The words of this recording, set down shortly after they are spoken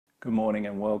Good morning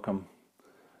and welcome.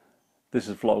 This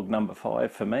is vlog number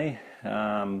 5 for me.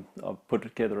 I've put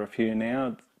together a few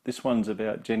now. This one's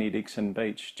about Jenny Dixon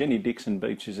Beach. Jenny Dixon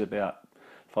Beach is about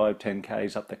 5-10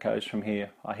 k's up the coast from here.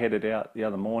 I headed out the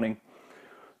other morning.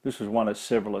 This was one of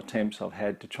several attempts I've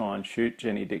had to try and shoot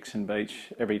Jenny Dixon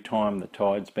Beach. Every time the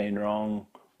tide's been wrong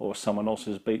or someone else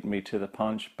has beaten me to the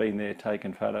punch, been there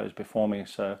taking photos before me.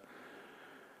 So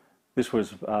this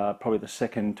was probably the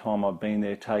second time I've been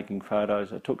there taking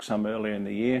photos. I took some earlier in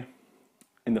the year.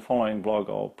 In the following vlog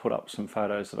I'll put up some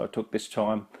photos that I took this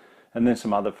time and then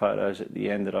some other photos at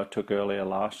the end that I took earlier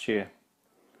last year.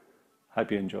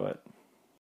 Hope you enjoy it.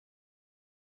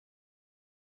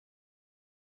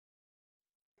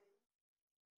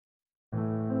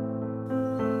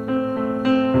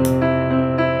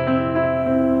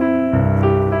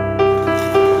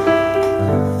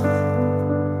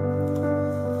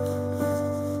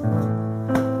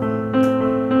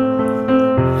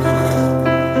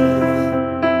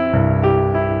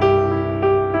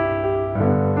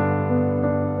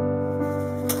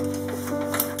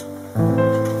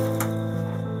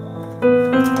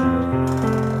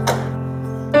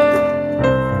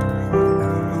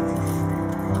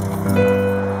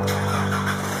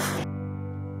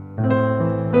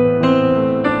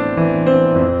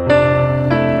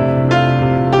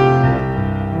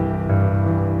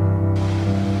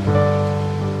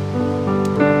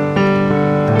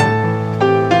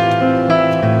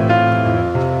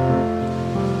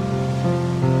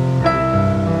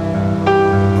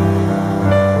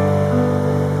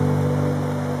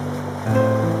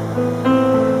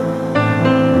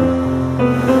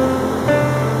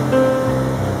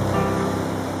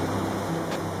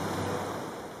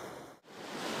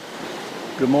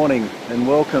 Good morning and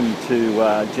welcome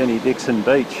to Jenny Dixon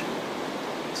Beach.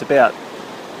 It's about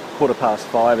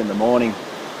 5:15 in the morning.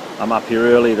 I'm up here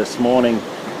early this morning.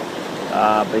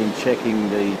 Been checking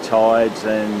the tides,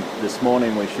 and this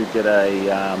morning we should get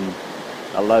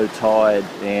a low tide,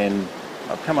 and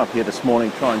I've come up here this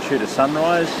morning to try and shoot a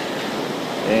sunrise.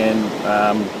 And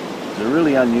there's a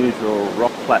really unusual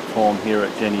rock platform here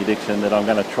at Jenny Dixon that I'm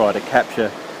going to try to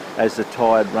capture as the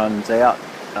tide runs out,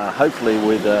 hopefully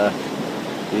with the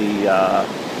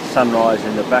sunrise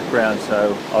in the background.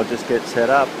 So I'll just get set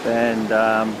up and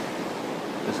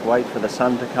just wait for the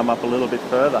sun to come up a little bit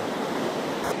further.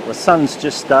 The sun's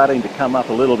just starting to come up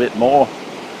a little bit more.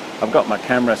 I've got my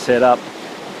camera set up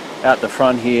out the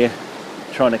front here,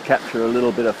 trying to capture a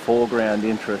little bit of foreground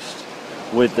interest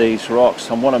with these rocks.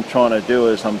 And what I'm trying to do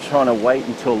is I'm trying to wait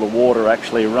until the water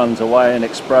actually runs away and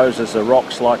exposes the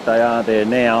rocks like they are there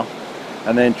now,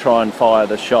 and then try and fire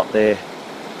the shot there.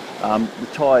 The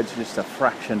tide's just a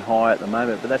fraction high at the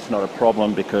moment, but that's not a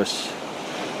problem because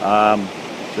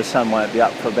the sun won't be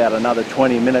up for about another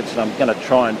 20 minutes, and I'm going to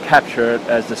try and capture it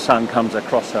as the sun comes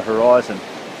across the horizon.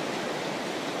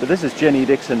 But this is Jenny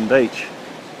Dixon Beach.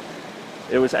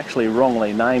 It was actually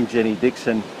wrongly named Jenny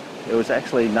Dixon. It was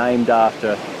actually named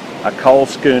after a coal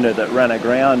schooner that ran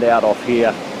aground out off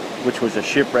here, which was a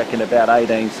shipwreck in about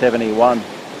 1871.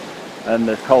 And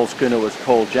the coal schooner was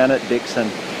called Janet Dixson.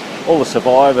 All the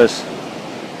survivors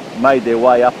made their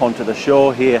way up onto the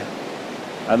shore here,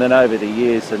 and then over the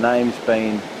years the name's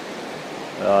been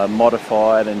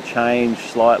modified and changed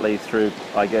slightly through,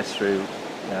 I guess, through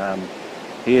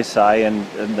hearsay, and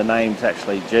the name's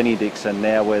actually Jenny Dixon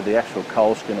now, where the actual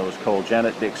coal schooner was called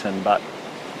Janet Dixon. But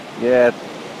yeah,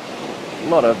 a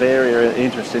lot of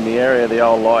interest in the area, the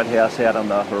old lighthouse out on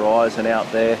the horizon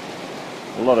out there,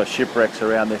 a lot of shipwrecks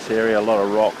around this area, a lot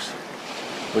of rocks,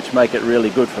 which make it really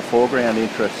good for foreground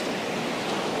interest.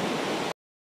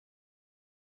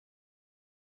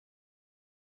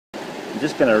 I'm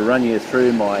just going to run you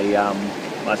through my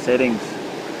my settings.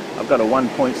 I've got a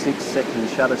 1.6 second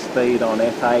shutter speed on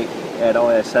f8 at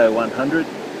ISO 100.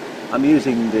 I'm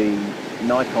using the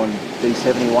Nikon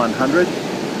D7100.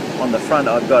 On the front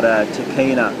I've got a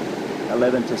Tokina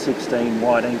 11-16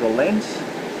 wide angle lens.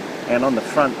 And on the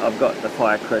front I've got the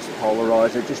fire crest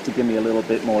polariser, just to give me a little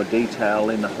bit more detail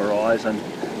in the horizon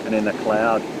and in the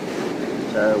cloud.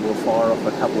 So we'll fire off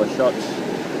a couple of shots,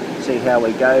 see how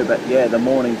we go. But yeah, the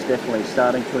morning's definitely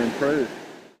starting to improve.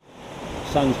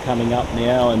 Sun's coming up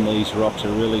now and these rocks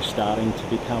are really starting to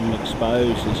become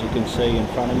exposed, as you can see in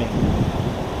front of me.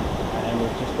 And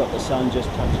we've just got the sun just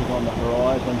touching on the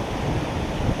horizon.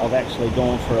 I've actually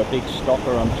gone for a big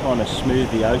stopper. I'm trying to smooth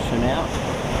the ocean out.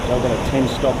 So I've got a 10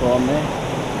 stopper on there.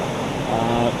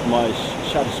 My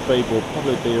shutter speed will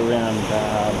probably be around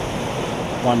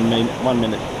 1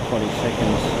 minute 20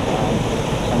 seconds.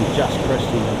 So I'm just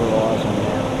cresting the horizon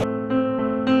now.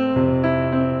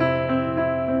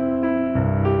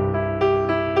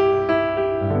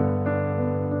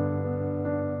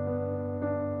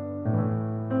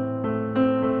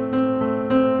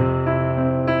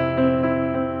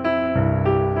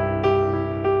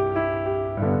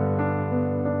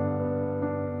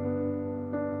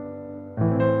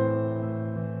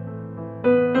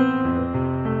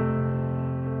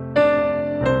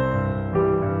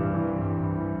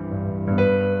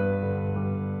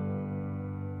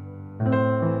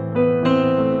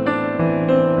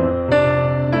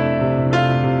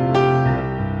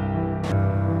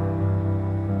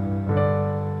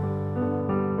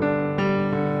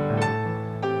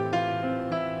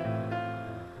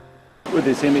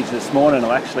 with this image this morning,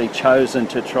 I've actually chosen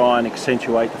to try and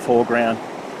accentuate the foreground.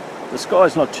 The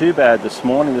sky's not too bad this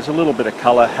morning, there's a little bit of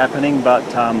colour happening, but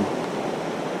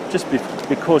just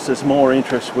because there's more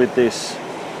interest with this,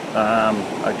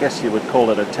 I guess you would call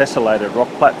it a tessellated rock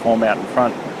platform out in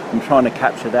front, I'm trying to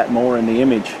capture that more in the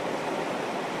image.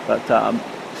 But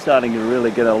starting to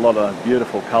really get a lot of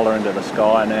beautiful colour into the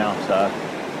sky now,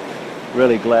 so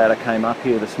really glad I came up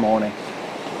here this morning.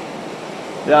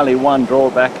 The only one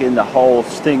drawback in the whole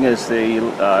sting is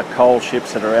the coal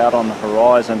ships that are out on the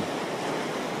horizon,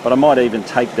 but I might even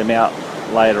take them out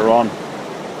later on.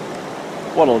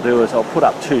 What I'll do is I'll put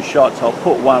up two shots. I'll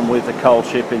put one with the coal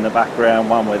ship in the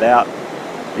background, one without.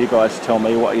 You guys tell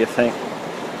me what you think.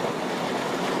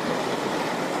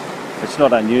 It's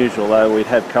not unusual though, we'd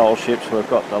have coal ships. We've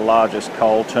got the largest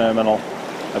coal terminal,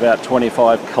 about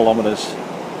 25 kilometres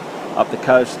up the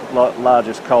coast,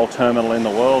 largest coal terminal in the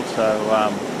world, so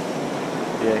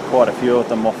yeah, quite a few of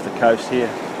them off the coast here.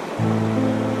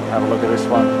 Have a look at this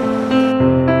one.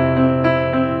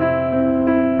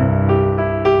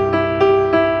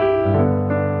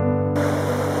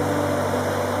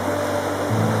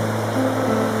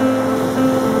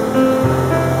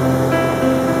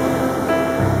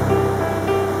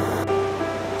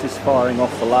 Just firing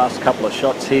off the last couple of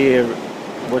shots here.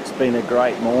 It's been a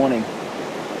great morning.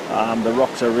 The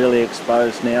rocks are really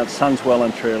exposed now, the sun's well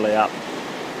and truly up.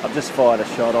 I've just fired a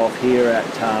shot off here at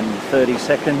 30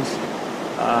 seconds,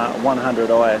 100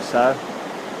 ISO,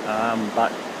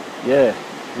 but yeah,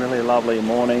 really lovely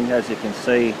morning. As you can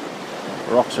see,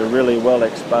 rocks are really well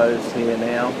exposed here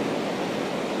now,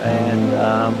 and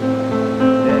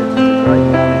yeah, it's just a great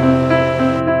morning.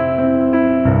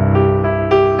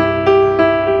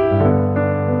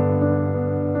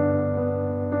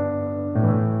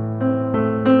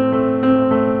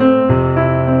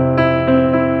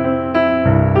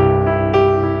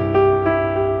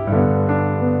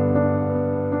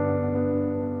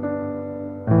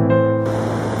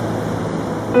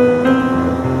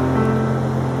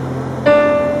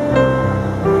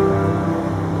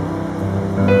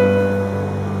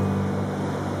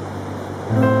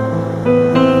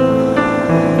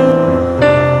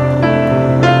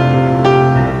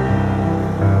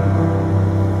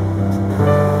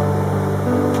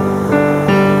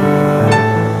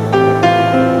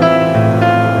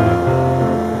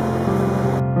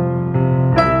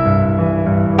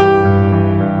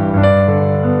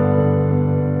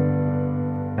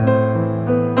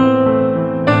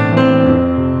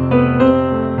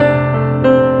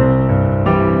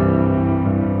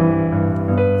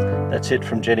 That's it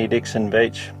from Jenny Dixon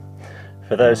Beach.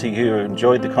 For those of you who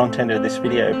enjoyed the content of this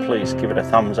video, please give it a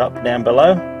thumbs up down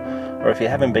below, or if you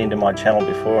haven't been to my channel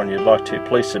before and you'd like to,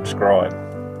 please subscribe.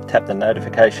 Tap the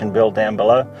notification bell down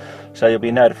below so you'll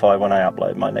be notified when I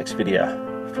upload my next video.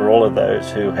 For all of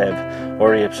those who have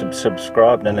already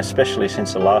subscribed, and especially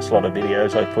since the last lot of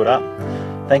videos I put up,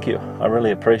 thank you, I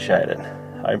really appreciate it.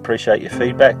 I appreciate your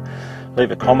feedback.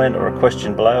 Leave a comment or a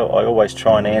question below. I always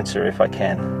try and answer if I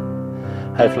can.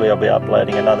 Hopefully I'll be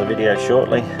uploading another video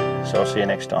shortly, so I'll see you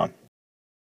next time.